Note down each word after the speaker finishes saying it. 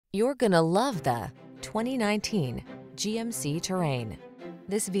You're gonna love the 2019 GMC Terrain.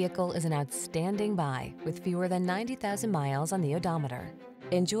 This vehicle is an outstanding buy with fewer than 90,000 miles on the odometer.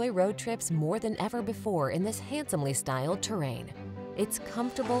 Enjoy road trips more than ever before in this handsomely styled Terrain. Its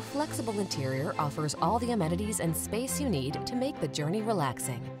comfortable, flexible interior offers all the amenities and space you need to make the journey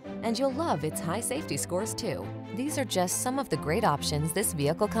relaxing. And you'll love its high safety scores too. These are just some of the great options this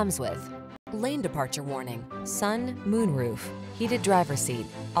vehicle comes with: lane departure warning, sun, moonroof, heated driver's seat,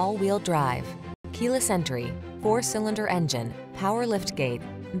 all-wheel drive, keyless entry, 4-cylinder engine, power liftgate,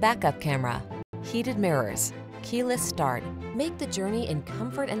 backup camera, heated mirrors, keyless start. Make the journey in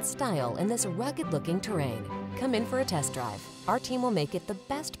comfort and style in this rugged-looking Terrain. Come in for a test drive. Our team will make it the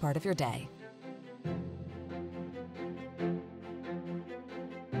best part of your day.